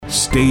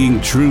staying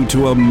true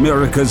to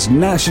America's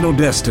national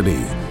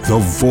destiny, the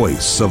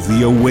voice of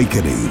the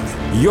awakening.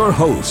 Your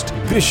host,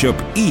 Bishop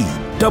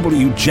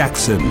E.W.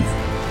 Jackson.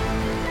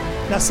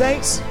 Now,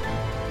 saints,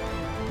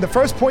 the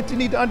first point you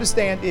need to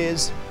understand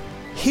is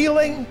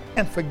healing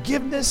and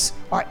forgiveness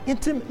are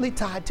intimately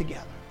tied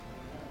together.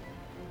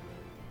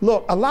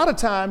 Look, a lot of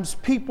times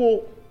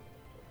people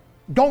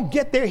don't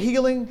get their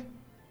healing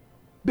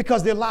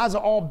because their lives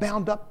are all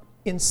bound up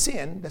in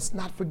sin that's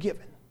not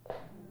forgiven.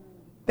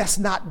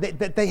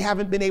 That they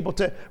haven't been able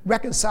to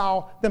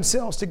reconcile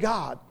themselves to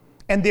God.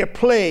 And they're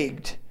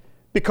plagued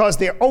because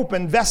they're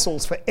open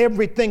vessels for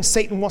everything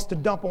Satan wants to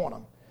dump on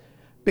them.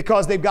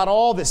 Because they've got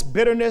all this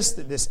bitterness,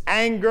 this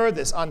anger,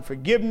 this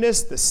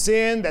unforgiveness, the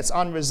sin that's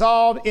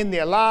unresolved in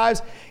their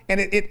lives.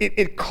 And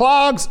it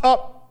clogs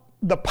up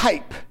the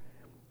pipe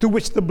through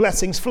which the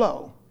blessings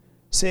flow.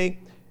 See?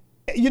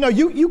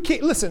 You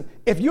can't, listen,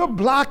 if you're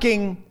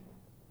blocking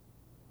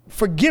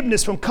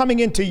forgiveness from coming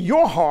into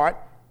your heart,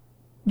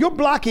 you're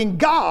blocking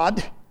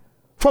God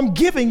from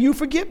giving you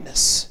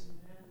forgiveness.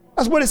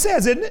 That's what it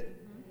says, isn't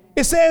it?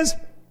 It says,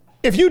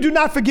 if you do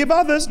not forgive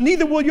others,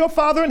 neither will your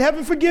Father in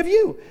heaven forgive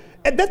you.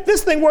 And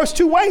this thing works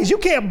two ways. You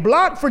can't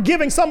block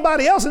forgiving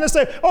somebody else and then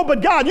say, oh,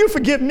 but God, you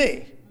forgive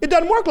me. It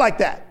doesn't work like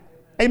that.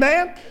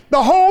 Amen?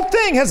 The whole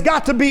thing has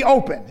got to be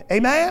open.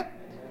 Amen?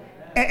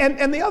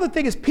 And the other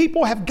thing is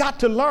people have got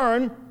to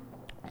learn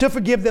to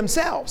forgive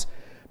themselves.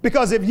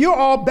 Because if you're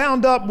all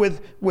bound up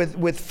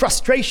with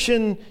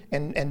frustration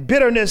and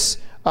bitterness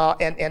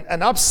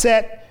and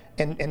upset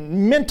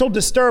and mental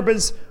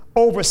disturbance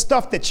over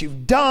stuff that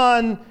you've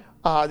done,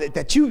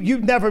 that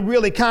you've never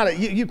really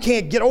you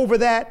can't get over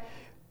that,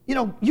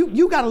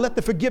 you got to let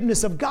the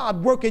forgiveness of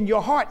God work in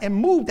your heart and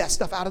move that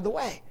stuff out of the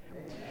way.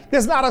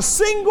 There's not a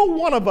single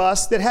one of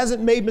us that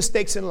hasn't made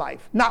mistakes in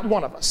life. Not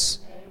one of us.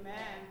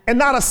 And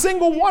not a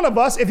single one of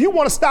us, if you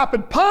want to stop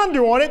and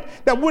ponder on it,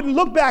 that wouldn't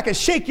look back and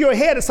shake your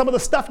head at some of the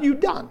stuff you've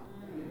done.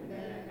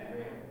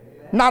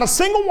 Not a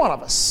single one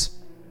of us.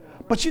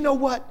 But you know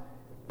what?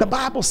 The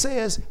Bible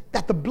says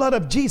that the blood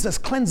of Jesus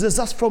cleanses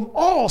us from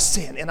all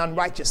sin and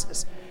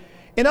unrighteousness.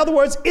 In other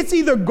words, it's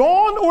either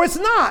gone or it's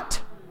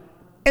not.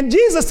 And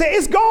Jesus said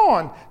it's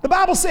gone. The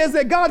Bible says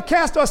that God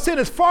cast our sin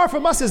as far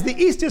from us as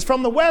the east is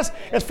from the west,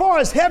 as far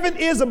as heaven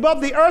is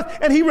above the earth,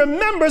 and he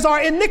remembers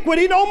our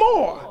iniquity no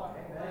more.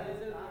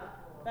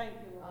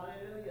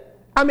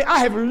 I mean, I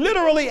have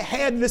literally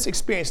had this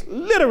experience,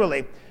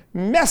 literally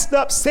messed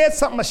up, said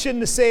something I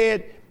shouldn't have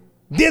said,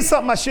 did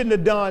something I shouldn't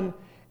have done,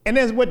 and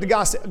then went to God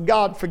and said,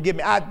 God, forgive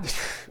me.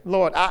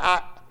 Lord,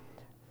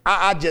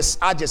 I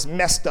just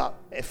messed up.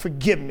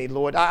 Forgive me,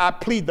 Lord. I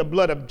plead the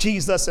blood of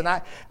Jesus, and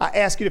I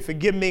ask you to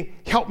forgive me.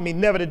 Help me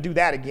never to do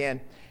that again.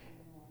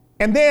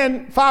 And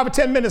then 5 or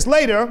 10 minutes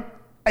later,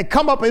 I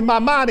come up in my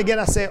mind again.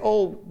 I say,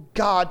 oh,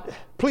 God,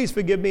 please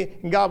forgive me.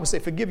 And God would say,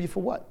 forgive you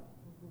for what?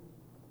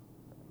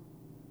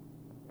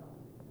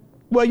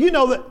 Well, you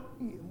know that,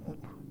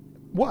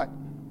 what?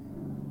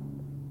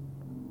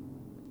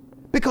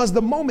 Because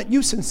the moment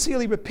you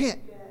sincerely repent,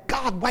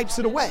 God wipes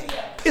it away.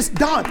 It's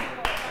done.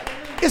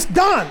 It's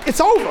done. It's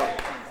over.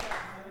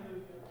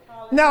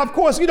 Now, of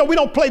course, we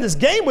don't play this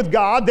game with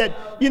God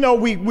that,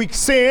 we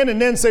sin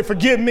and then say,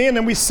 forgive me, and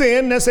then we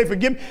sin and then say,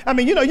 forgive me. I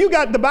mean, you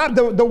got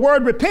the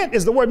word repent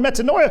is the word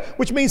metanoia,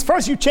 which means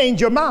first you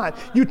change your mind.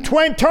 You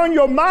turn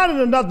your mind in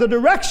another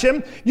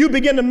direction. You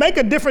begin to make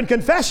a different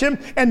confession,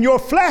 and your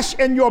flesh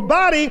and your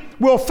body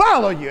will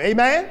follow you.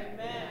 Amen?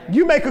 Amen.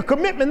 You make a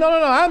commitment. No,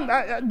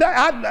 I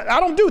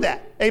don't do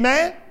that.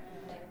 Amen?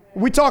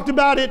 We talked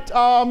about it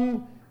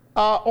on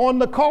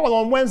the call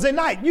on Wednesday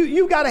night.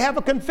 You got to have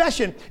a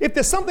confession. If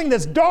there's something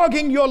that's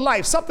dogging your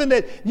life, something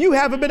that you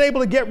haven't been able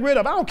to get rid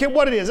of, I don't care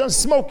what it is,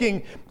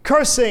 smoking,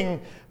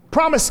 cursing,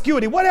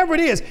 promiscuity, whatever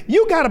it is,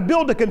 you got to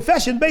build a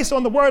confession based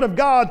on the word of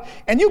God,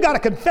 and you got to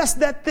confess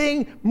that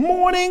thing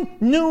morning,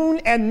 noon,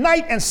 and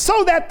night, and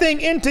sow that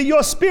thing into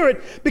your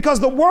spirit, because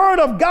the word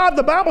of God,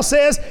 the Bible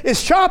says,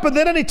 is sharper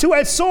than any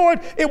two-edged sword.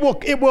 It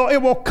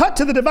will cut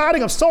to the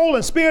dividing of soul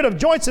and spirit, of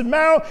joints and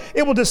marrow.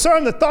 It will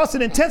discern the thoughts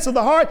and intents of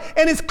the heart,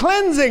 and it's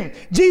cleansing.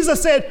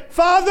 Jesus said,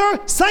 Father,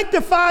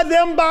 sanctify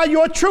them by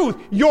your truth.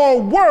 Your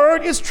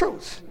word is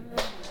truth.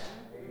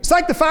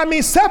 Sanctify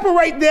means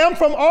separate them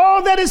from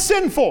all that is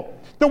sinful.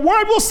 The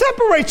word will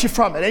separate you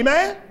from it.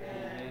 Amen?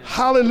 Amen.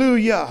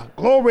 Hallelujah.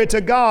 Glory to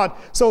God.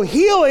 So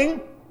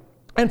healing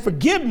and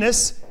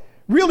forgiveness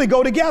really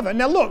go together.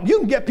 Now look, you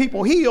can get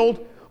people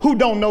healed who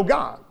don't know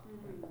God.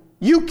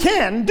 You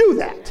can do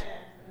that.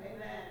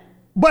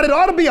 But it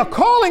ought to be a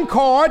calling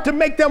card to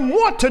make them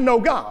want to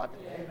know God.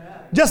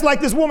 Just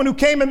like this woman who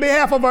came in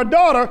behalf of her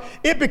daughter,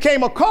 it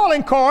became a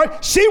calling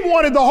card. She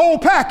wanted the whole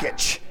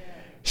package.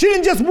 She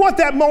didn't just want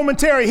that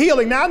momentary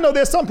healing. Now, I know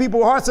there's some people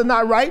whose hearts are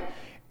not right,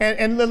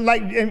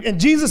 and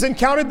Jesus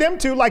encountered them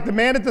too, like the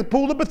man at the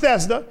pool of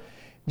Bethesda.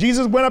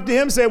 Jesus went up to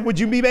him and said, would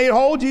you be made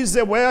whole? Jesus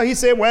said,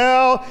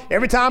 well,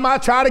 every time I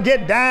try to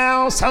get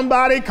down,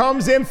 somebody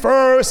comes in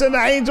first, and the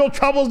angel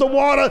troubles the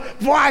water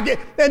before I get.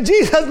 And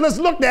Jesus just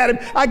looked at him,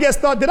 I guess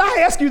thought, did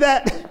I ask you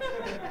that?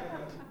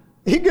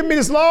 he gave me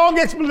this long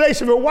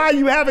explanation for why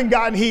you haven't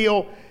gotten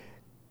healed.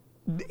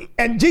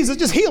 And Jesus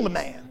just healed the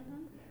man.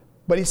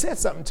 But he said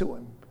something to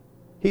him.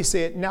 He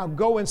said, now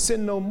go and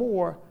sin no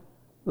more,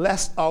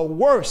 lest a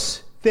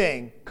worse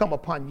thing come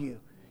upon you.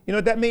 You know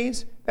what that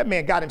means? That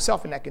man got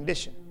himself in that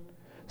condition.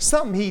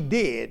 Something he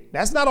did,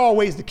 that's not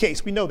always the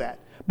case, we know that.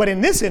 But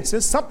in this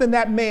instance, something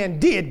that man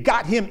did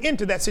got him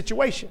into that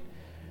situation.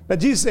 Now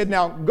Jesus said,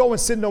 now go and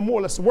sin no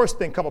more, lest the worst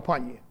thing come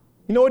upon you.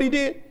 You know what he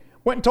did?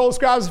 Went and told the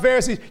scribes and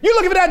Pharisees, you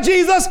looking for that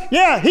Jesus?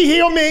 Yeah, he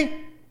healed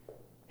me.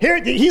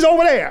 Here, he's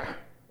over there.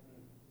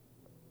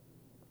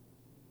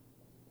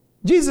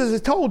 Jesus has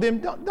told them,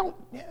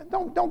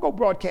 don't go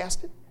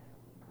broadcasting.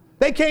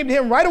 They came to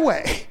him right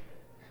away.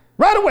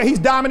 Right away, he's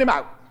diming him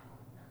out.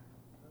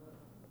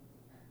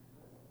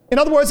 In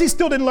other words, he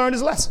still didn't learn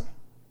his lesson.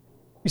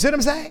 You see what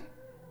I'm saying?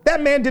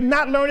 That man did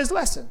not learn his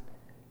lesson.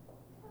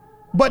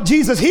 But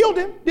Jesus healed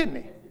him, didn't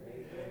he?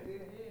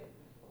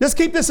 Just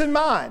keep this in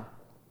mind.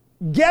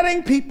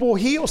 Getting people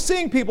healed,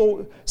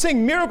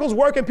 seeing miracles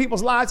work in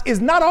people's lives is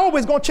not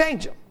always going to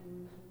change them.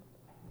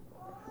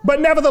 But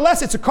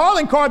nevertheless, it's a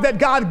calling card that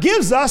God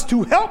gives us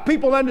to help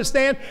people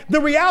understand the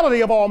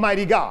reality of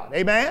Almighty God.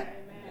 Amen?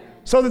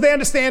 So that they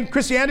understand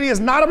Christianity is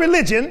not a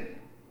religion.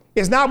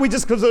 It's not we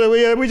just because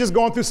we're just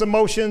going through some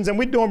motions and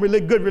we're doing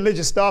good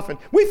religious stuff and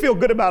we feel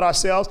good about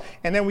ourselves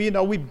and then we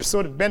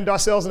sort of bend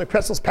ourselves in the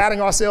pretzels, patting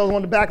ourselves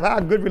on the back of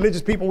how good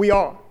religious people we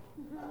are.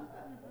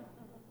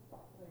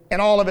 And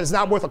all of it is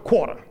not worth a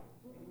quarter.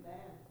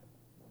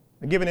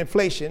 And given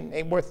inflation,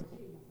 ain't worth.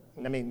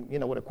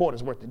 What a quarter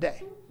is worth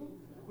today.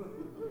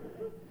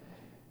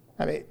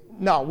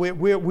 No,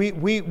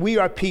 we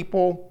are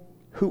people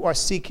who are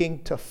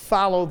seeking to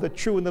follow the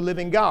true and the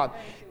living God.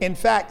 In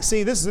fact,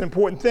 see, this is an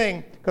important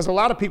thing because a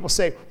lot of people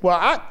say, well,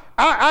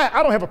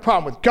 I don't have a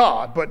problem with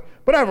God, but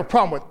I have a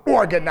problem with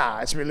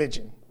organized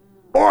religion.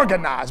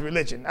 Organized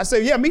religion. I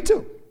say, yeah, me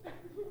too.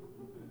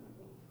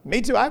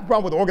 Me too. I have a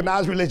problem with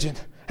organized religion.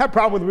 I have a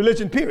problem with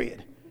religion,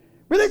 period.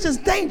 Religion's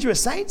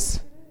dangerous,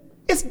 saints.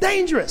 It's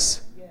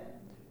dangerous.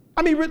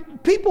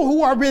 People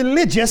who are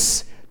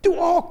religious do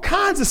all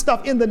kinds of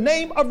stuff in the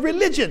name of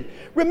religion.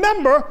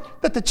 Remember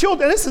that the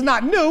children, this is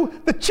not new,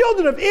 the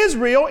children of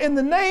Israel in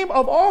the name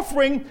of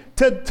offering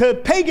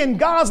to pagan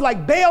gods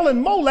like Baal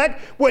and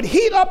Molech would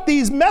heat up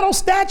these metal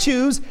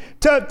statues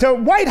to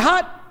white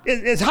hot,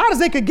 as hot as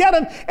they could get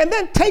them, and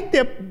then take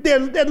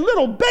their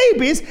little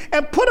babies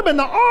and put them in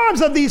the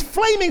arms of these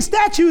flaming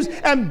statues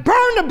and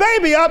burn the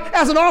baby up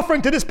as an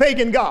offering to this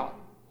pagan god.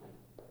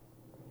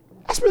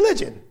 That's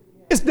religion.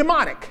 It's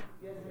demonic.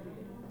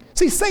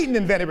 See, Satan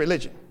invented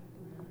religion.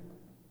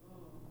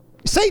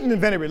 Satan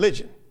invented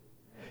religion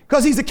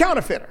because he's a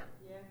counterfeiter.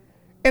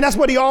 And that's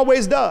what he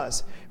always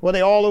does. Well,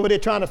 they all over there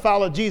trying to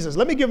follow Jesus.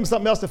 Let me give them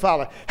something else to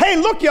follow. Hey,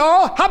 look,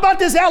 y'all, how about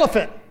this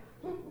elephant?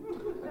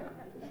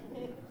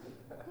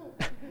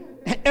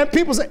 And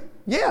people say,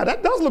 yeah,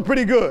 that does look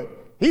pretty good.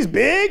 He's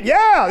big.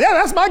 Yeah,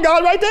 that's my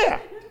God right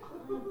there.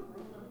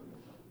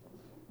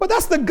 But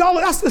that's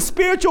the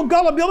spiritual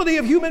gullibility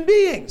of human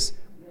beings.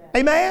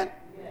 Amen?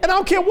 And I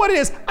don't care what it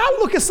is. I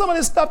look at some of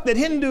this stuff that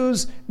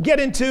Hindus get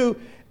into.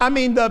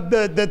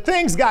 The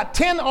thing's got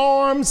 10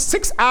 arms,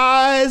 6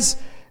 eyes,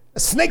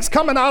 snakes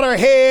coming out her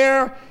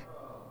hair,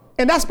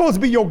 and that's supposed to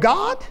be your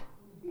God?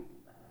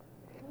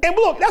 And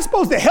look, that's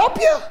supposed to help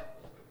you?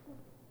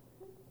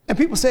 And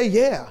people say,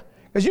 yeah.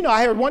 Because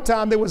I heard one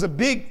time there was a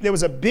big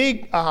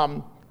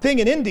thing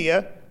in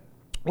India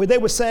where they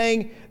were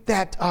saying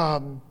that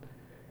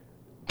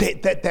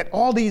that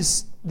all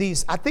these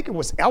I think it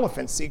was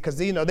elephants, because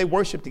they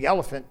worship the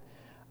elephant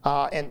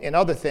and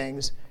other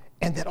things,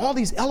 and that all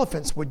these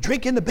elephants were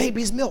drinking the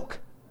baby's milk.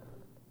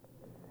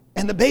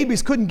 And the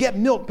babies couldn't get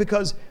milk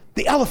because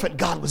the elephant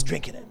god was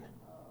drinking it.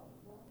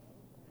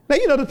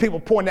 Now, there's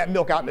people pouring that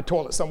milk out in the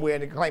toilet somewhere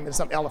and claiming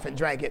some elephant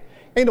drank it.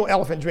 Ain't no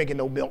elephant drinking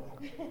no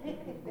milk.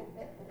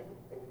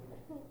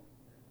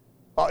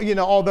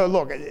 Although,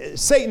 look,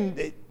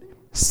 Satan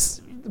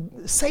is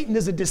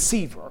a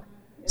deceiver.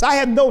 So I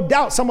have no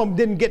doubt some of them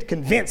didn't get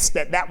convinced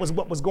that was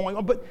what was going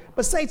on. But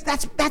saints,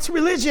 that's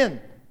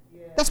religion.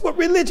 That's what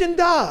religion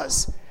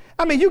does.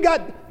 You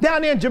got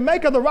down there in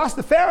Jamaica, the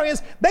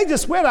Rastafarians, they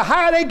just swear the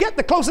higher they get,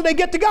 the closer they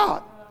get to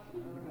God.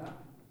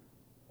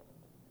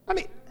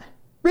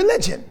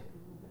 Religion.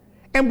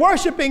 And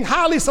worshiping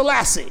Haile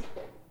Selassie.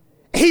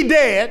 He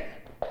dead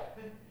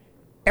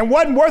and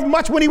wasn't worth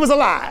much when he was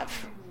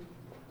alive.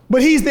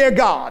 But he's their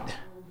God.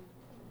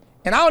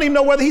 And I don't even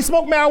know whether he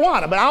smoked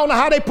marijuana, but I don't know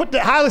how they put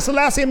the Haile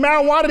Selassie and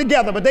marijuana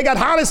together, but they got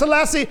Haile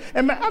Selassie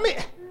and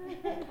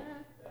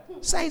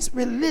saints,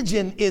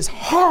 religion is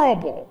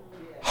horrible.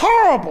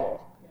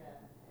 Horrible.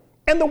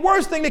 And the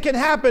worst thing that can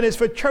happen is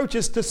for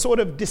churches to sort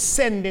of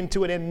descend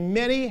into it, and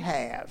many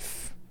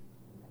have.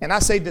 And I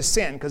say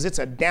descend because it's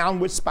a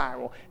downward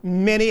spiral.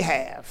 Many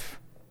have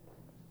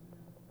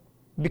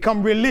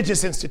become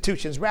religious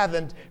institutions rather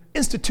than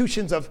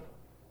institutions of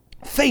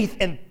faith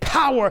and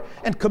power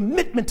and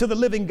commitment to the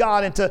living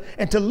God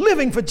and to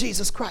living for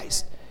Jesus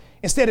Christ.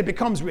 Instead, it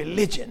becomes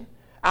religion.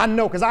 I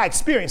know because I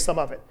experienced some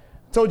of it.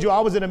 Told you I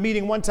was in a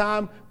meeting one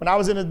time when I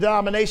was in a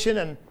denomination,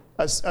 and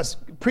a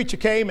preacher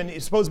came and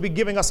he's supposed to be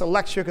giving us a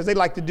lecture because they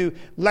like to do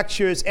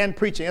lectures and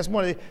preaching. That's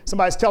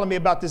somebody's telling me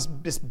about this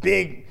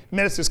big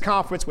ministers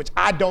conference, which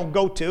I don't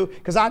go to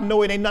because I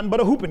know it ain't nothing but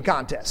a hooping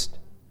contest.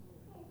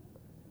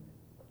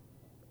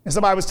 And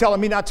somebody was telling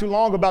me not too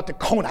long about the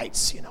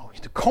Conites,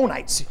 the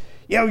Conites.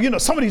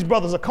 Some of these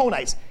brothers are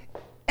Conites.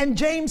 And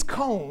James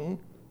Cone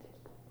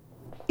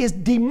is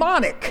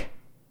demonic.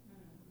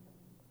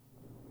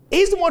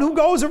 He's the one who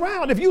goes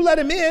around. If you let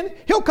him in,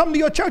 he'll come to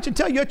your church and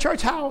tell your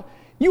church how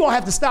you all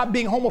have to stop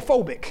being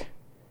homophobic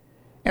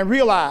and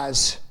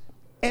realize.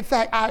 In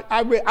fact,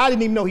 I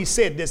didn't even know he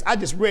said this. I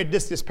just read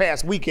this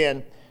past week.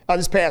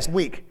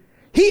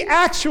 He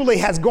actually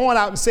has gone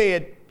out and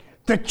said,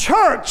 the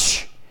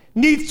church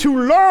needs to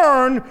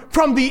learn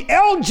from the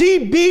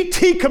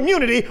LGBT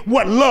community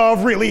what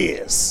love really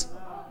is.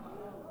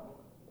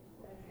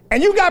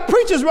 And you got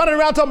preachers running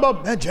around talking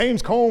about, man,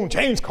 James Cone,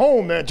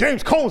 man,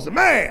 James Cone's the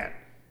man.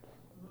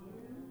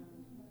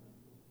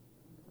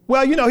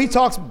 Well, he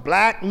talks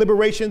black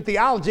liberation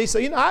theology. So,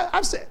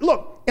 I've said,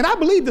 look, and I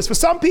believe this for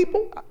some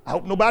people. I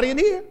hope nobody in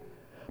here.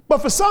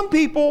 But for some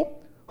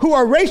people who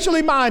are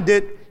racially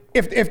minded,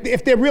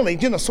 if they're really,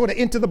 sort of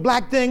into the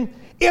black thing,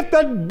 if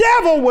the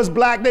devil was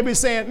black, they'd be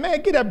saying,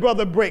 man, give that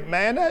brother a break,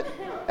 man.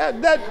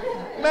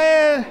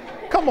 Man,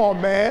 come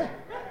on, man.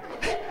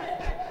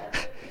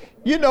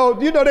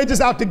 They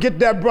just out to get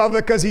that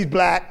brother because he's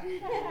black.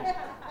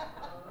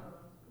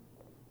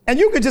 And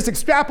you could just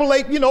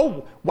extrapolate,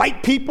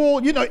 white people,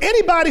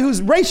 anybody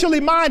who's racially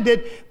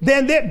minded,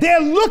 then they're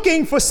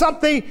looking for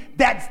something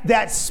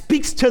that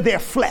speaks to their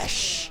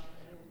flesh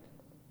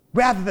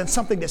rather than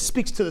something that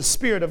speaks to the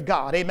Spirit of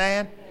God,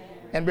 amen,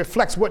 and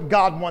reflects what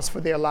God wants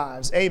for their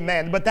lives,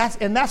 amen. But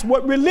that's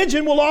what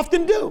religion will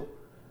often do.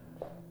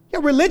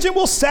 Religion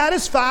will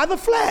satisfy the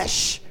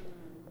flesh.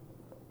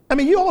 I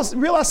mean, you all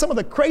realize some of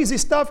the crazy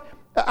stuff.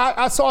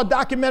 I saw a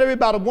documentary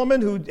about a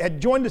woman who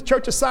had joined the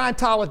Church of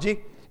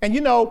Scientology. And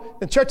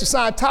the Church of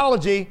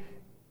Scientology,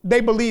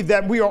 they believe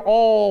that we are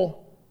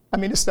all,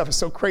 this stuff is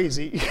so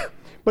crazy,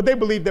 but they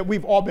believe that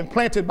we've all been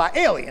planted by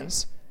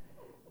aliens.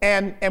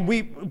 And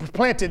we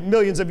planted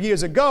millions of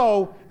years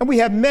ago, and we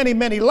have many,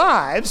 many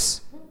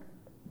lives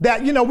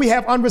that, we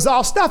have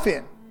unresolved stuff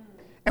in.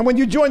 And when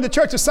you join the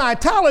Church of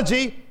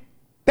Scientology,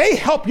 they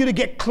help you to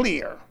get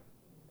clear.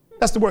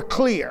 That's the word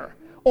clear,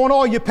 on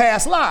all your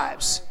past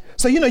lives.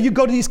 So, you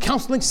go to these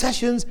counseling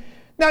sessions.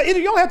 Now,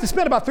 you don't have to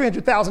spend about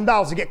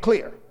 $300,000 to get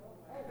clear.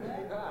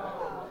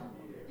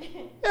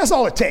 That's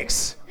all it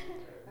takes.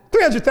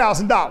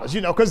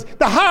 $300,000, because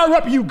the higher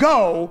up you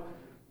go,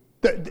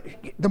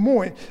 the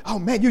more, oh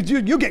man, you're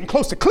getting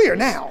close to clear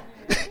now.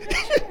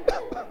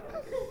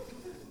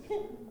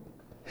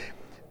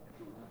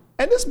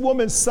 And this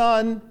woman's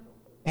son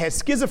had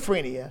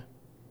schizophrenia,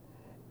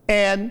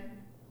 and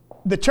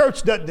the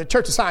Church of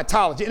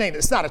Scientology,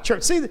 it's not a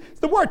church. See,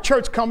 the word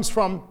church comes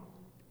from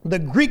the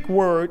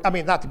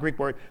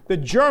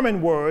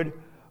German word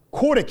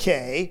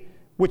Kirche,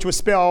 which was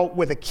spelled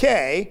with a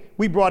K.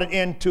 We brought it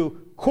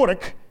into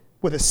Kirk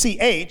with a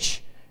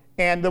CH.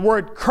 And the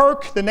word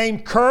Kirk, the name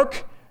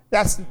Kirk,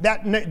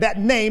 that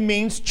name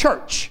means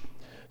church.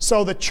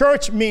 So the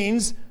church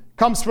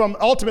comes from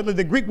ultimately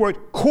the Greek word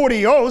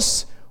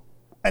kurios,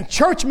 and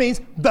church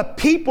means the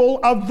people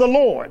of the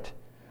Lord.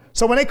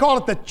 So when they call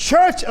it the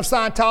Church of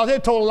Scientology, they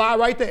told a lie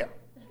right there.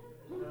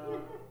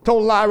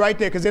 Total lie right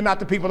there, because they're not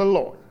the people of the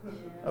Lord.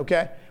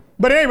 Okay?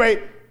 But at any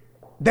rate,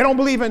 they don't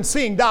believe in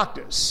seeing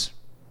doctors.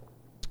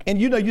 And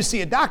you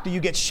see a doctor, you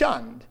get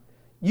shunned.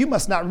 You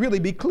must not really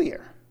be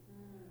clear.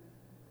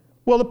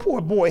 Well, the poor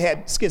boy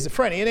had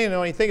schizophrenia. He didn't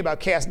know anything about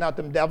casting out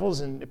them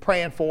devils and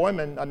praying for him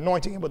and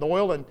anointing him with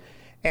oil and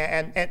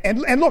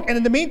look, and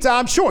in the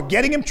meantime, sure,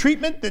 getting him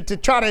treatment to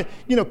try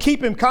to,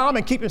 keep him calm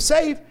and keep him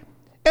safe.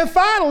 And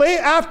finally,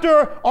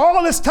 after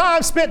all this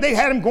time spent, they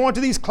had him going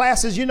to these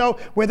classes,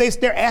 where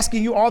they're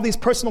asking you all these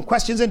personal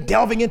questions and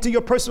delving into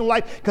your personal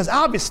life, because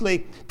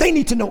obviously they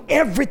need to know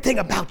everything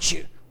about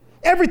you,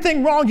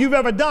 everything wrong you've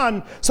ever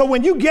done. So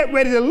when you get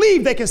ready to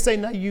leave, they can say,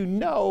 now,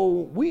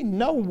 we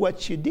know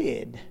what you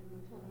did.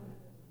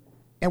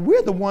 And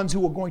we're the ones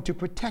who are going to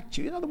protect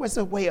you. In other words,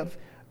 a way of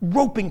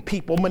roping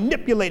people,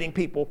 manipulating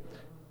people.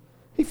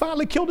 He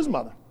finally killed his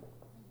mother.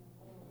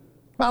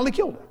 Finally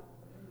killed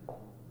her.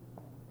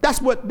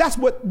 That's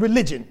what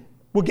religion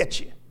will get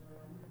you.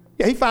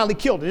 Yeah, he finally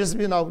killed her.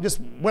 Just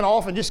went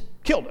off and just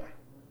killed her.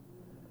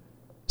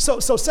 So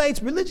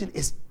saints, religion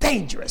is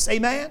dangerous.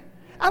 Amen.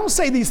 I don't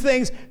say these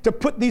things to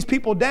put these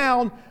people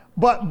down,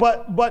 but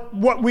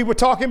what we were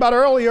talking about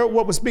earlier,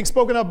 what was being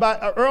spoken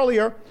about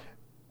earlier,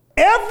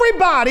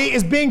 everybody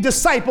is being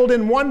discipled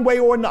in one way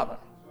or another.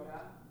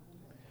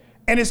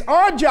 And it's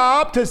our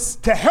job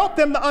to help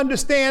them to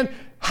understand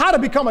how to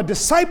become a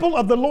disciple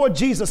of the Lord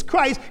Jesus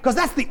Christ, because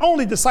that's the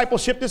only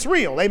discipleship that's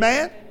real.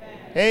 Amen?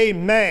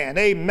 Amen.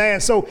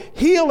 Amen. So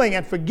healing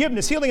and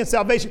forgiveness, healing and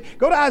salvation.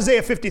 Go to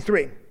Isaiah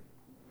 53.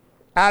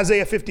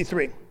 Isaiah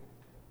 53. Of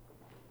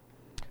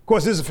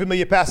course, this is a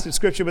familiar passage of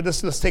scripture, but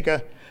let's take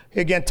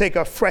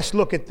a fresh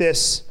look at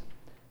this.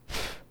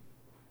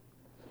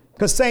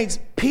 Because, saints,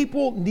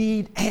 people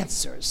need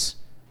answers.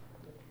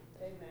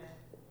 Amen.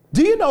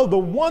 Do you know the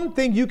one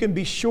thing you can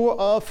be sure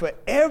of for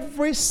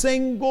every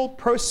single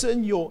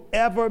person you'll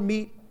ever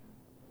meet?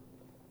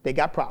 They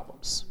got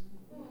problems.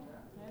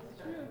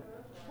 That's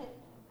true.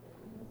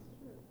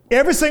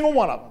 Every single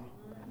one of them.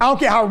 I don't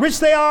care how rich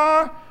they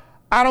are.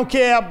 I don't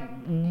care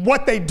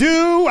what they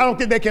do. I don't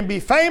think they can be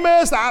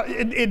famous.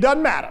 It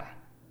doesn't matter.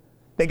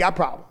 They got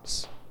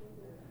problems.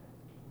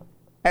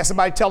 I had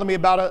somebody telling me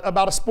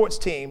about a sports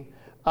team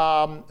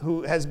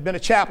who has been a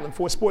chaplain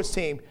for a sports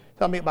team.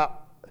 Telling me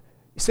about,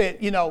 he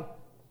said,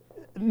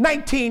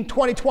 19,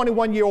 20,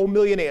 21-year-old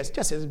millionaires,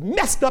 just as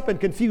messed up and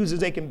confused as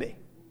they can be.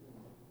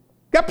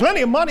 Got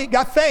plenty of money,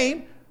 got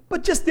fame,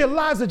 but just their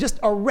lives are just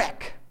a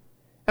wreck.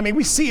 I mean,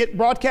 we see it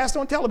broadcast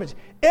on television.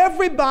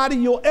 Everybody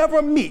you'll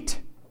ever meet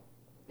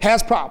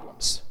has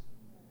problems.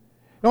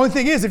 The only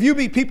thing is, if you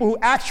meet people who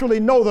actually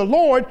know the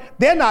Lord,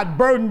 they're not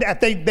burdened,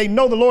 they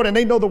know the Lord and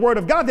they know the Word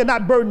of God, they're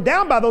not burdened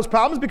down by those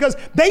problems because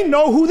they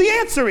know who the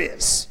answer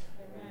is.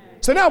 Amen.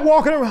 So they're not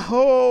walking around,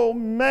 oh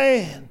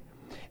man.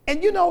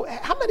 And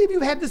how many of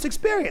you had this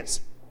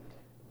experience?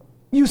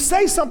 You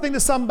say something to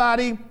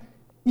somebody,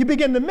 you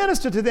begin to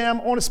minister to them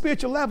on a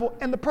spiritual level,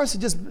 and the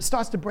person just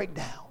starts to break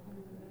down.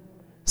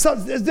 So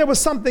there was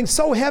something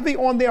so heavy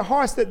on their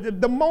hearts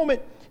that the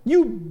moment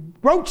you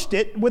broached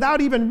it without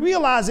even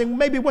realizing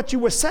maybe what you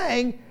were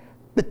saying,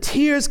 the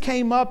tears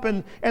came up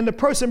and the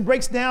person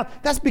breaks down.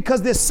 That's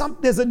because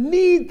there's a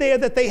need there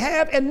that they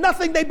have, and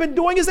nothing they've been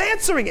doing is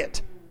answering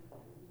it.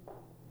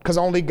 Because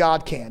only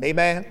God can.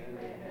 Amen?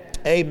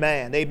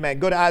 Amen. Amen.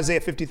 Go to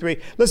Isaiah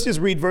 53. Let's just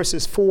read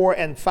verses 4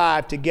 and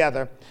 5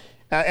 together.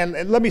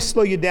 And let me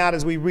slow you down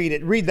as we read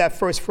it. Read that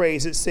first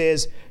phrase. It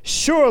says,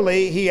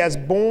 surely he has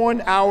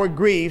borne our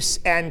griefs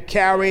and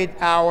carried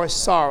our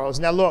sorrows.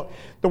 Now look,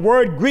 the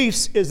word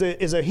griefs is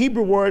a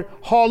Hebrew word,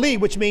 hali,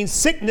 which means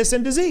sickness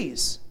and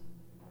disease.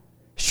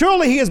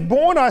 Surely he has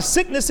borne our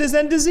sicknesses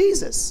and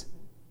diseases.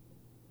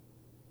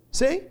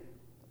 See?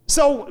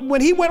 So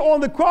when he went on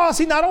the cross,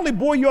 he not only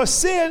bore your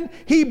sin,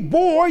 he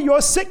bore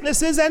your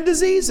sicknesses and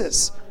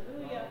diseases.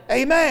 Hallelujah.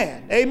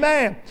 Amen.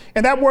 Amen.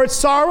 And that word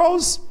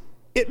sorrows,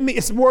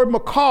 it's the word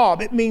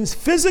macabre. It means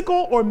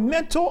physical or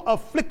mental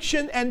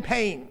affliction and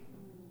pain.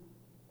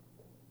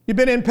 You've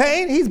been in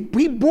pain?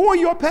 He bore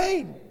your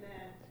pain.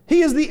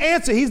 He is the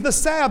answer. He's the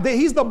salve.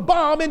 He's the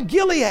balm in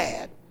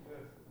Gilead.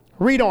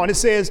 Read on. It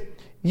says,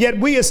 yet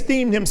we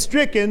esteemed him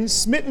stricken,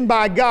 smitten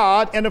by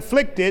God, and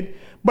afflicted.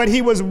 But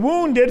he was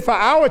wounded for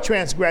our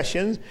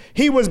transgressions.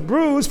 He was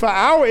bruised for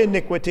our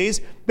iniquities.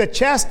 The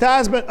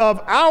chastisement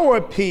of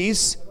our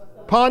peace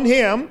upon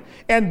him,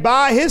 and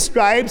by his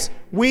stripes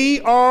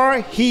we are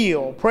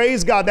healed.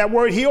 Praise God. That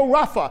word heal,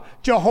 Rapha,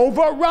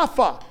 Jehovah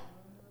Rapha.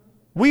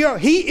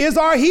 He is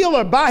our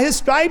healer. By his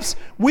stripes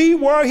we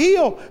were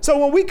healed. So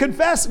when we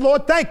confess,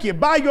 Lord, thank you,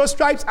 by your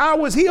stripes I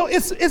was healed,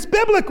 it's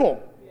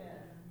biblical.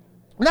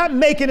 We're not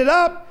making it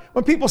up.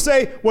 When people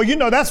say, well,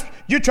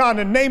 you're trying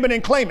to name it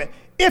and claim it.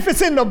 If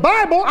it's in the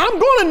Bible, I'm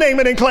going to name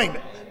it and claim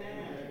it.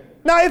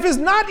 Now, if it's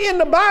not in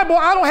the Bible,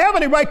 I don't have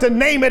any right to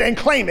name it and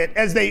claim it,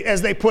 as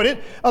they put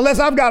it, unless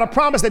I've got a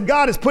promise that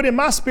God has put in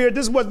my spirit.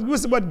 This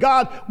is what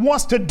God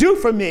wants to do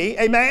for me.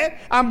 Amen.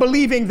 I'm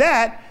believing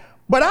that.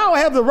 But I don't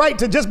have the right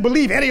to just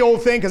believe any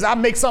old thing because I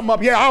make something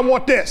up. Yeah, I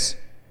want this.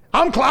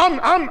 I'm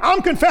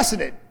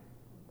confessing it.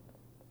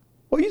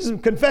 Well, you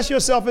just confess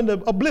yourself into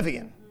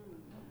oblivion.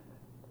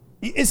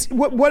 It's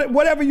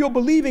whatever you're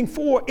believing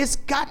for, it's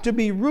got to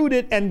be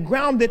rooted and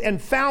grounded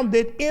and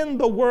founded in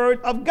the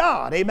Word of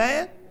God.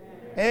 Amen?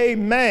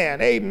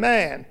 Amen.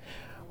 Amen.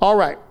 All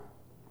right.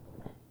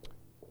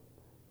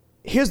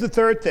 Here's the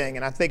third thing,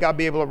 and I think I'll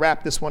be able to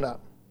wrap this one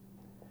up.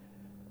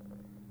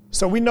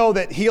 So we know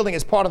that healing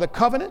is part of the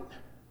covenant.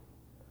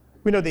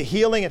 We know that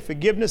healing and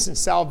forgiveness and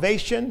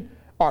salvation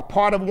are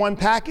part of one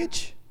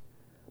package.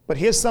 But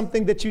here's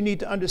something that you need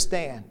to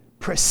understand.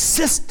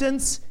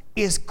 Persistence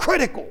is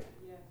critical.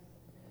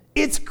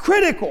 It's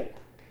critical.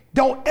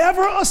 Don't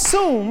ever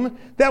assume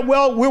that,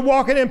 we're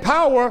walking in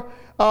power.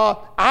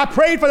 I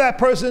prayed for that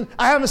person.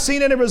 I haven't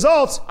seen any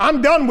results.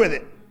 I'm done with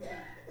it.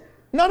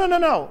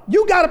 No.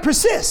 You got to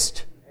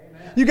persist.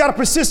 Amen. You got to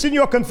persist in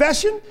your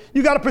confession.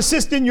 You got to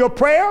persist in your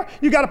prayer.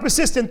 You got to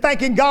persist in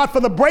thanking God for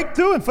the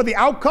breakthrough and for the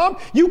outcome.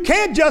 You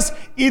can't just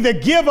either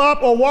give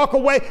up or walk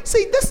away.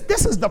 See,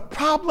 this is the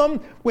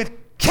problem with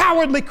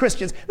cowardly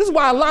Christians. This is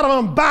why a lot of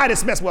them buy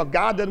this mess. Well,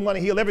 God doesn't want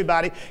to heal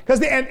everybody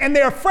because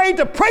they're afraid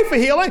to pray for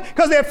healing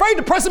because they're afraid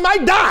the person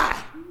might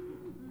die.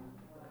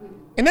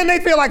 And then they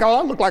feel like,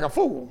 I look like a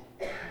fool.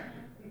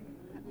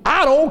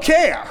 I don't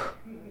care.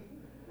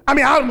 I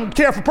don't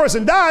care if a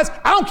person dies.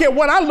 I don't care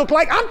what I look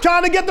like. I'm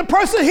trying to get the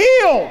person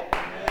healed.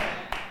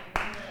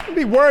 Don't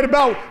be worried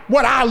about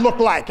what I look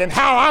like and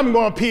how I'm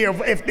going to appear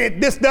if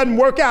this doesn't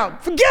work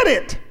out. Forget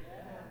it.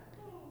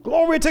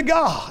 Glory to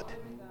God.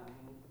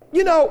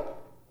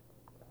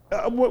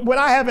 When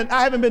I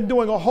haven't been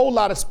doing a whole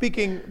lot of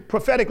speaking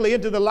prophetically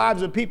into the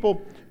lives of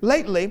people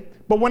lately,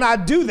 but when I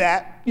do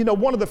that,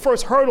 one of the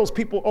first hurdles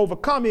people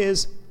overcome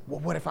is, well,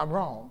 what if I'm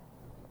wrong?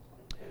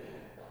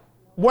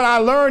 what I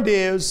learned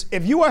is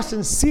if you are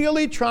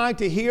sincerely trying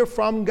to hear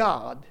from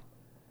God,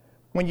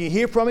 when you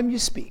hear from him, you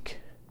speak.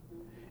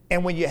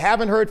 And when you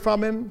haven't heard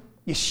from him,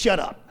 you shut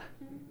up.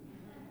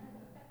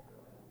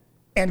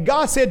 And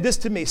God said this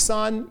to me,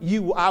 son,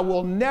 I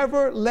will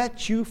never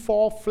let you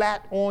fall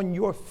flat on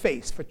your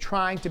face for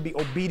trying to be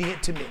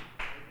obedient to me.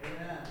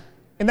 Amen.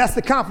 And that's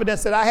the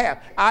confidence that I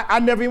have. I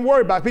never even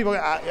worry about people.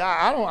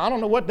 I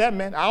don't know what that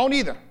meant. I don't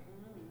either.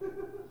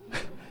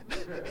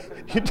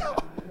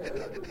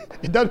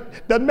 It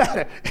doesn't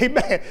matter.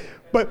 Amen.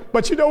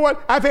 But you know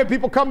what? I've had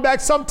people come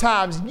back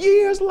sometimes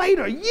years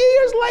later,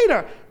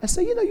 and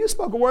say, you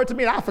spoke a word to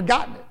me and I've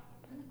forgotten it.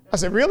 I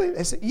said, really?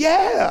 They said,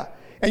 yeah.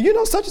 And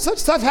such and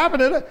such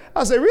happened.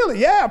 I said, really?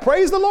 Yeah,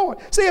 praise the Lord.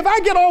 See, if I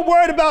get all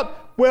worried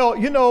about,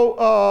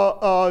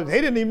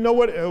 they didn't even know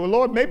what,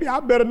 Lord, maybe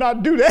I better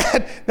not do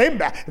that.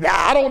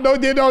 I don't know,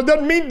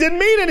 didn't mean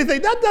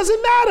anything. That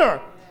doesn't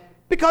matter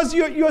because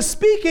you're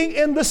speaking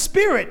in the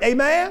Spirit,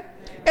 amen?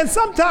 And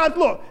sometimes,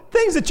 look,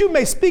 things that you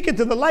may speak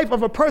into the life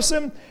of a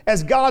person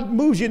as God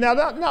moves you.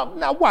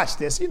 Now watch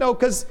this,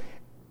 because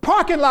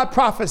parking lot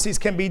prophecies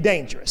can be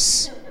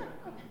dangerous.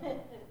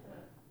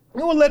 You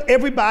don't let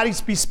everybody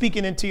be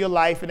speaking into your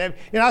life. And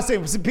I say,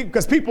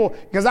 because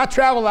I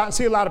travel a lot and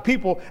see a lot of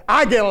people,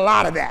 I get a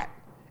lot of that.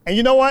 And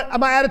you know what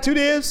my attitude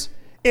is?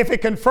 If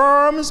it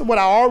confirms what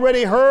I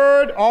already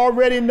heard,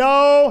 already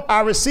know,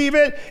 I receive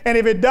it. And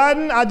if it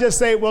doesn't, I just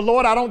say, well,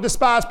 Lord, I don't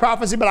despise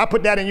prophecy, but I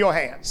put that in your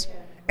hands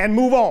and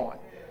move on.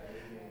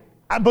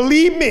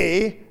 Believe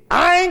me,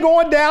 I ain't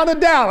going down to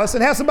Dallas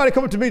and have somebody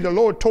come up to me, the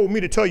Lord told me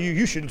to tell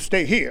you should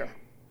stay here.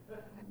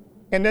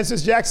 And then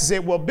Sister Jackson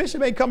said, well,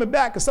 Bishop ain't coming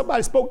back because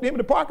somebody spoke to him in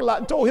the parking lot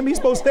and told him he's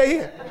supposed to stay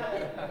here.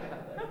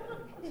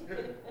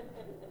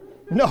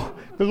 No,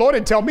 the Lord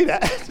didn't tell me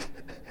that.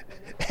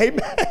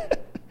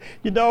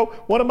 Amen.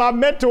 One of my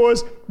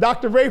mentors,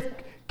 Dr. Ray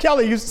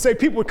Kelly, used to say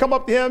people would come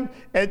up to him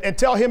and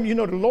tell him,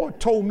 the Lord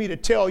told me to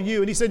tell you.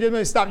 And he said, let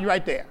me stop you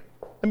right there.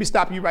 Let me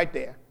stop you right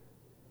there.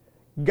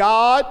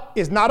 God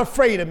is not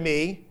afraid of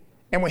me.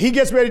 And when he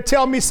gets ready to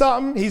tell me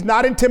something, he's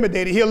not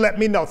intimidated. He'll let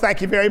me know.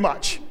 Thank you very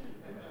much.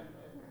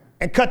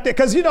 And cut that,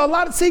 because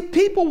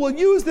people will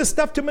use this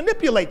stuff to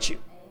manipulate you.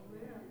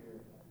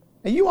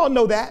 And you all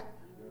know that.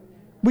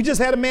 We just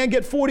had a man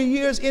get 40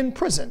 years in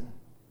prison.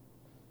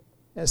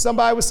 And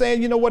somebody was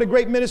saying, what a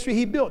great ministry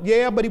he built.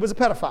 Yeah, but he was a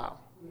pedophile.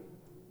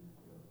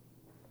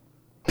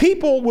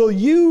 People will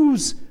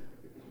use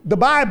the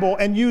Bible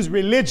and use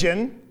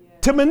religion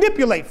to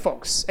manipulate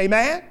folks.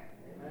 Amen?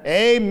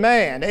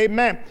 Amen.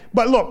 Amen.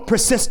 But look,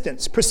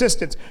 persistence.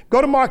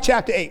 Go to Mark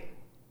chapter 8.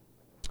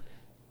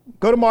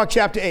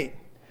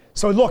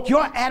 So look,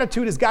 your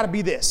attitude has got to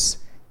be this.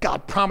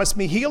 God promised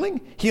me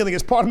healing. Healing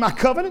is part of my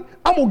covenant.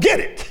 I'm going to get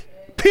it.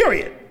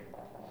 Period.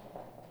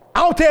 I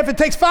don't care if it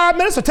takes 5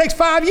 minutes or takes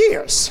 5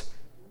 years.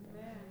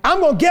 I'm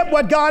going to get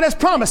what God has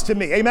promised to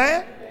me.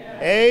 Amen?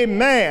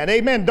 Amen.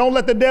 Amen. Don't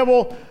let the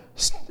devil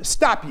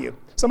stop you.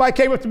 Somebody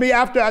came up to me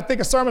after, I think,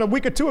 a sermon a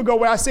week or two ago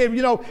where I said,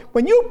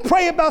 when you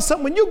pray about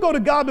something, when you go to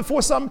God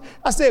before something,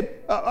 I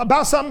said,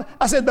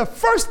 the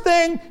first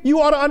thing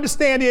you ought to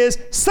understand is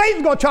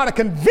Satan's going to try to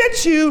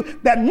convince you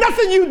that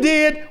nothing you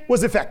did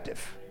was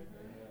effective.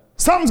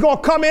 Something's going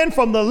to come in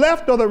from the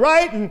left or the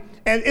right, and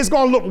it's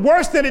going to look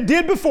worse than it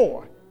did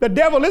before. The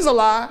devil is a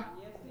lie.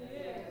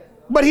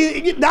 But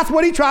that's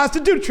what he tries to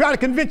do, to try to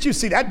convince you.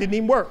 See, that didn't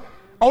even work.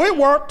 Oh, it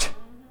worked.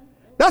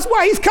 That's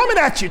why he's coming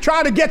at you,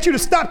 trying to get you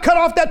to cut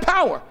off that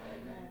power.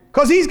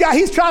 Because he's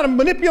trying to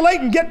manipulate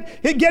and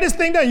get his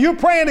thing done. You're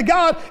praying to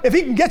God. If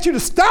he can get you to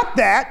stop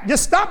that,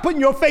 just stop putting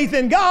your faith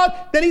in God,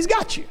 then he's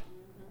got you.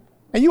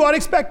 And you ought to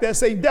expect that.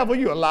 Say, devil,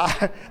 you're a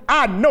liar.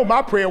 I know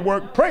my prayer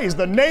worked. Praise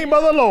the name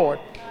of the Lord.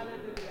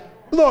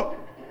 Look,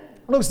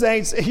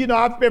 saints,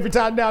 every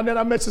time down there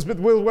I mention Smith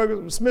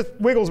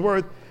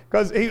Wigglesworth,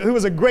 because he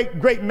was a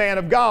great man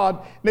of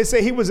God. They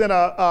say he was in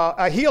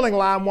a healing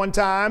line one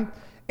time,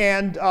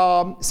 and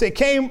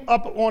came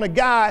up on a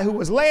guy who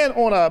was laying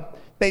on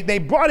they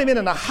brought him in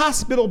a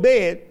hospital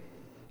bed,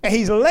 and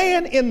he's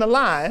laying in the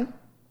line,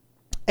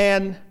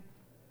 and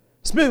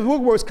Smith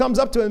Wigglesworth comes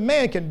up to him, the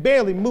man can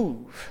barely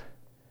move,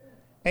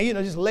 and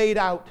just laid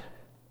out,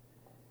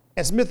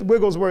 and Smith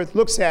Wigglesworth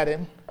looks at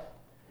him,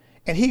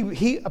 and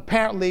he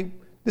apparently,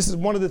 this is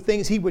one of the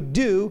things he would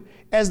do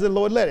as the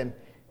Lord led him.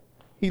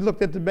 He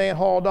looked at the man,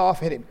 hauled off,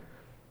 hit him.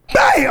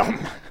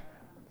 Bam!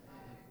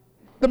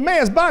 The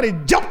man's body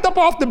jumped up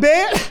off the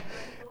bed,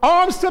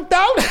 arms slipped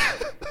out,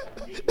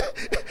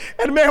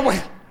 and the man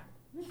went.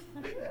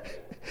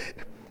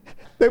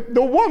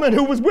 The woman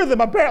who was with him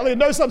apparently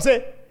knows something,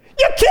 said,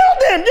 you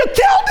killed him! You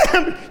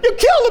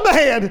killed the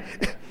man!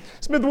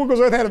 Smith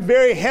Wigglesworth had a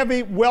very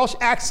heavy Welsh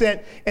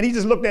accent, and he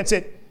just looked at it and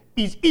said,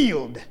 he's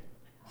healed,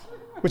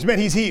 which meant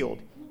he's healed.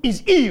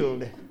 He's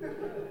healed.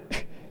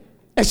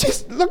 And she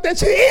looked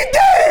at him and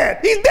said,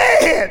 he's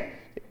dead!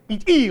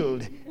 He's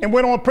healed. And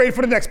went on, prayed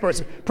for the next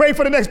person, prayed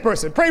for the next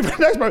person, prayed for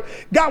the next person.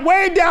 Got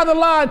way down the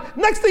line.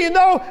 Next thing you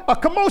know, a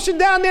commotion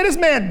down there. This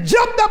man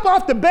jumped up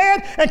off the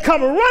bed and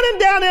come running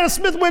down there to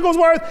Smith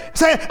Wigglesworth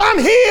saying, I'm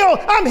healed,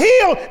 I'm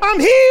healed, I'm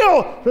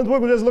healed. Smith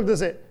Wigglesworth just looked and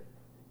said,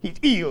 he's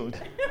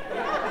healed.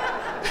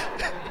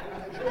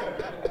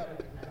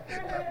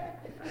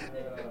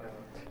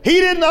 He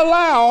didn't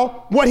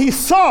allow what he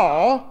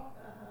saw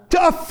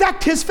to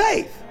affect his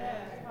faith.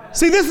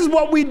 See, this is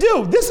what we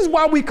do. This is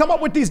why we come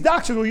up with these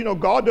doctrines. Well,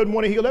 God doesn't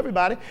want to heal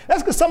everybody.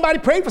 That's because somebody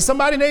prayed for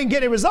somebody and they didn't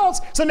get any results.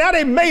 So now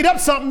they made up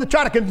something to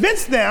try to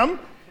convince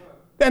them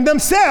and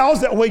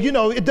themselves that,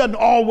 it doesn't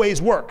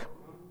always work.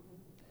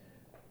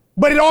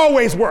 But it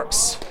always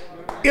works.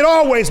 It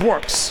always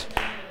works.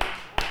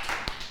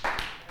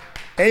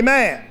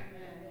 Amen.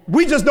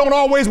 We just don't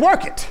always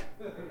work it.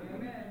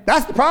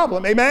 That's the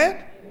problem.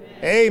 Amen.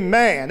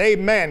 Amen.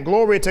 Amen.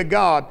 Glory to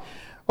God.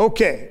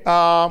 Okay,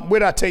 where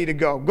did I tell you to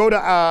go? Go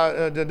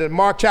to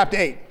Mark chapter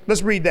 8.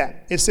 Let's read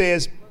that. It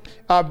says,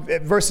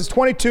 verses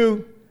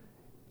 22.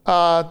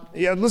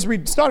 Let's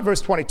read. Start at verse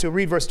 22.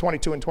 Read verse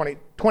 22 and 20.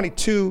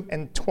 22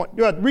 and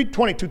 20. Read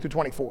 22 through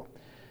 24.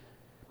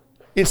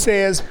 It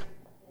says,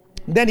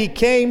 then he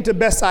came to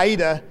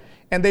Bethsaida,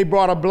 and they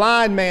brought a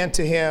blind man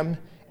to him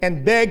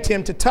and begged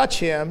him to touch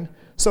him.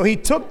 So he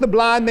took the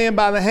blind man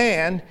by the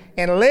hand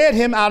and led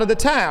him out of the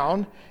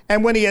town.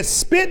 And when he had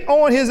spit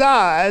on his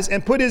eyes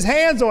and put his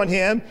hands on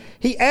him,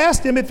 he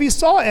asked him if he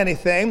saw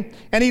anything.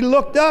 And he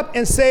looked up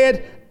and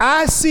said,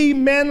 I see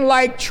men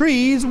like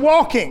trees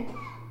walking.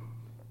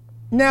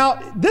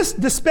 Now, this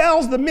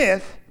dispels the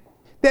myth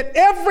that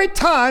every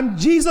time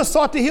Jesus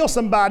sought to heal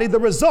somebody, the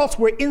results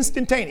were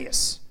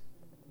instantaneous.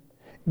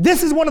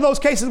 This is one of those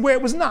cases where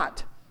it was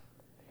not.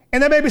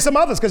 And there may be some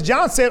others, because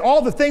John said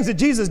all the things that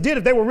Jesus did,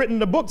 if they were written in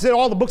the book, said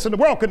all the books in the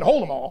world couldn't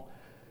hold them all.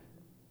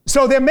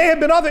 So there may have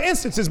been other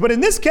instances, but in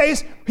this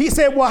case, he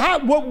said,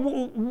 well,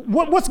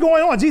 what's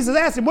going on? Jesus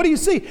asked him, what do you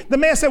see? The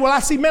man said, well,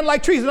 I see men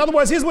like trees. In other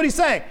words, here's what he's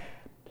saying.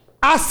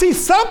 I see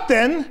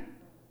something,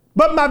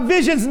 but my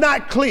vision's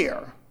not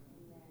clear.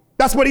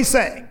 That's what he's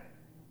saying.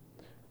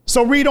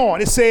 So read on.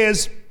 It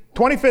says,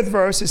 25th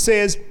verse, it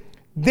says,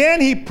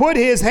 then he put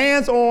his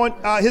hands on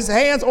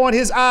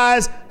his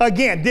eyes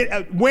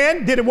again.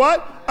 When? Did it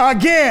what?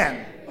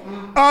 Again.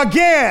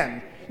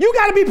 Again. You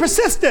got to be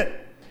persistent.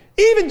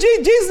 Even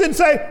Jesus didn't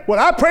say, well,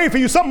 I prayed for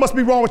you. Something must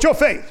be wrong with your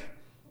faith.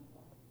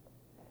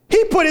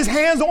 He put his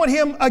hands on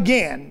him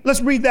again.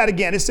 Let's read that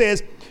again. It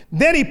says,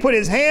 then he put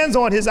his hands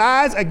on his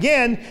eyes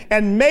again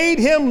and made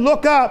him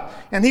look up,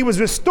 and he was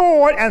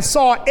restored and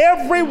saw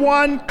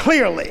everyone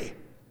clearly.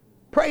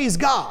 Praise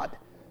God.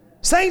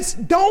 Saints,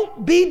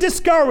 don't be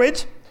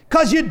discouraged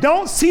because you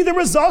don't see the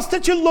results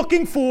that you're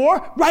looking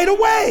for right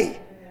away.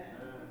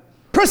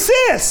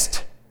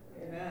 Persist.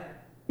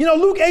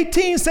 Luke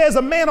 18 says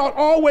men ought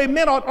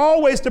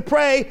always to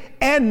pray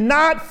and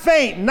not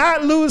faint,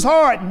 not lose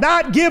heart,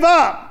 not give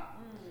up.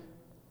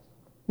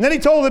 And then he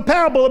told the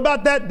parable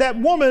about that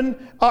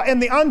woman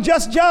and the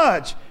unjust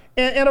judge.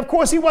 And of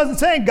course, he wasn't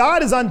saying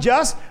God is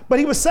unjust, but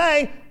he was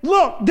saying,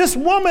 look, this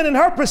woman in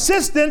her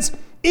persistence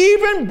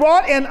even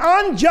brought an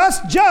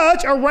unjust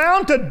judge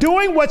around to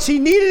doing what she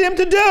needed him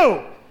to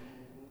do.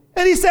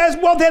 And he says,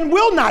 well, then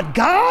will not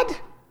God,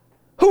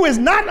 who is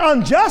not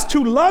unjust,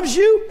 who loves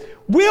you,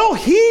 will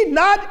he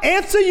not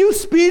answer you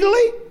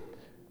speedily,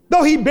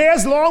 though he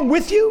bears long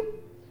with you?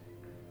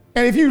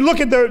 And if you look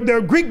at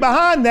the Greek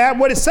behind that,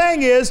 what it's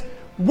saying is,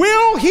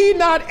 will he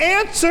not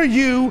answer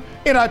you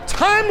in a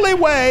timely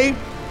way,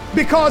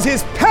 because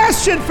his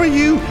passion for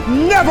you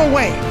never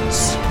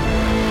wanes?